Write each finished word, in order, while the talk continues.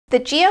The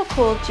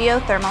GeoCool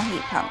geothermal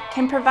heat pump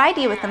can provide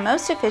you with the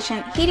most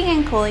efficient heating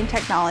and cooling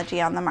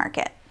technology on the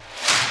market.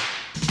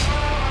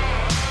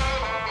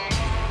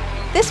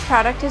 This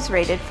product is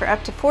rated for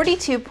up to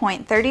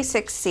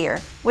 42.36 SEER,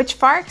 which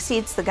far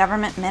exceeds the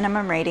government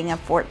minimum rating of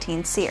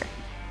 14 SEER,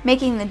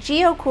 making the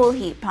GeoCool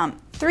heat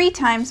pump 3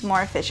 times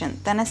more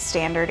efficient than a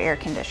standard air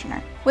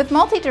conditioner. With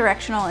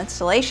multi-directional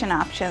installation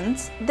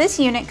options, this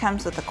unit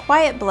comes with a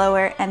quiet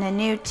blower and a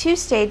new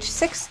 2-stage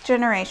 6th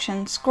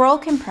generation Scroll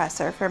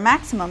Compressor for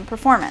maximum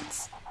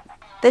performance.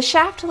 The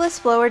shaftless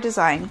blower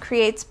design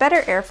creates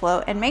better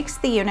airflow and makes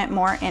the unit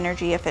more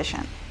energy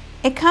efficient.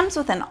 It comes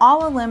with an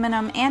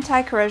all-aluminum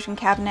anti-corrosion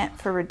cabinet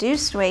for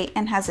reduced weight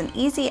and has an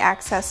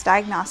easy-access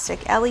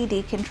diagnostic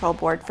LED control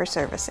board for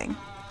servicing.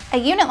 A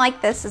unit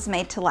like this is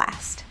made to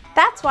last.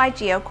 That's why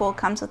GeoCool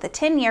comes with a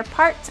 10-year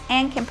parts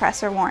and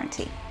compressor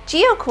warranty.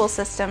 GeoCool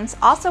systems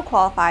also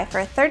qualify for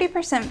a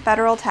 30%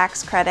 federal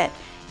tax credit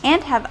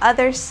and have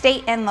other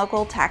state and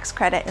local tax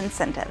credit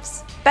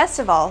incentives. Best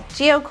of all,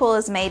 GeoCool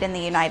is made in the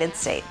United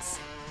States.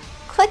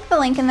 Click the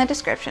link in the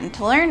description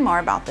to learn more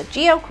about the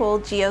GeoCool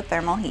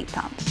geothermal heat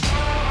pump.